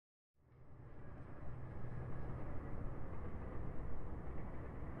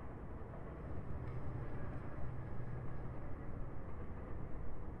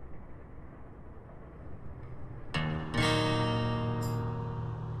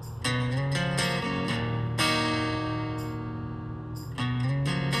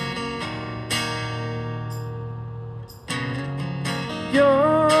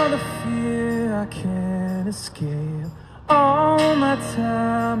I can't escape. All my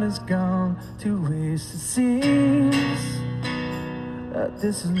time is gone to waste. It seems that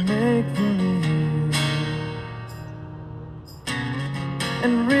this is make-believe.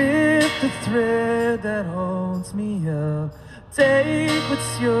 And rip the thread that holds me up. Take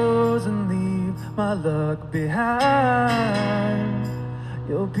what's yours and leave my luck behind.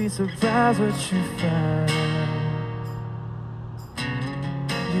 You'll be surprised what you find.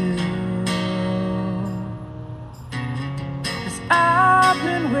 I've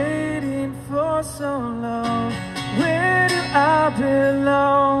been waiting for so long. Where do I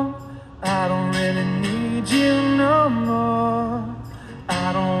belong? I don't really need you no more.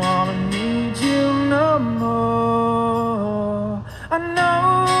 I don't wanna need you no more. I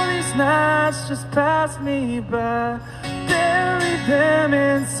know these nights just pass me by. Bury them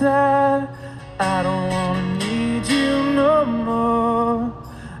inside. I don't wanna need you no more.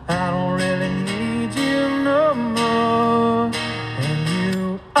 I don't really need you no more. And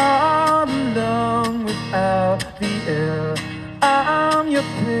you are the lung without the air. I'm your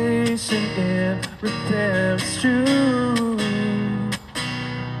patient in repair. It's true,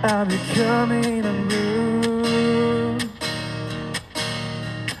 I'm becoming unruly.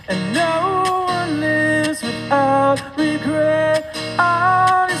 And no one lives without regret.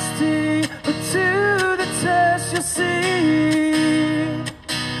 Honesty, but to the test you'll see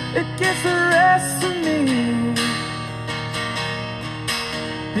it gets the rest of me.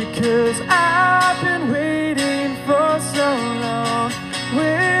 Because I've been waiting for so long.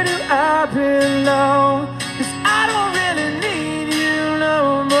 Where do I belong? 'Cause I don't really need you no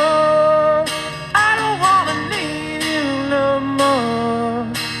more. I don't wanna need you no more.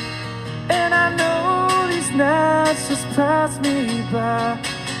 And I know these nights just pass me by.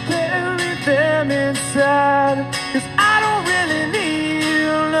 Bury them inside. 'Cause I don't really need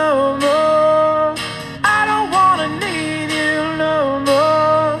you no more. I don't wanna need you no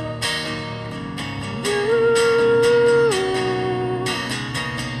more. You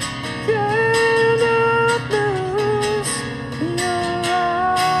cannot lose. You're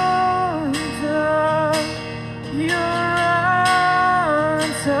on time. You're on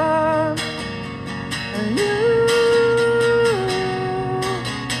time. You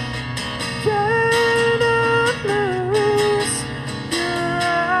cannot lose. You're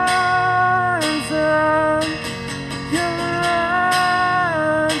on time. You're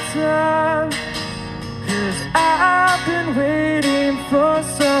on time. 'Cause I've been waiting for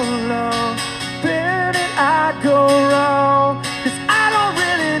so long. Where did I go wrong? 'Cause I don't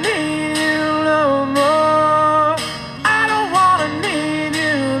really need you no more. I don't wanna need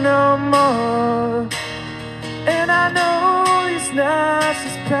you no more. And I know these nights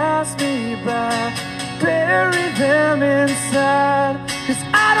just pass me by. Bury them in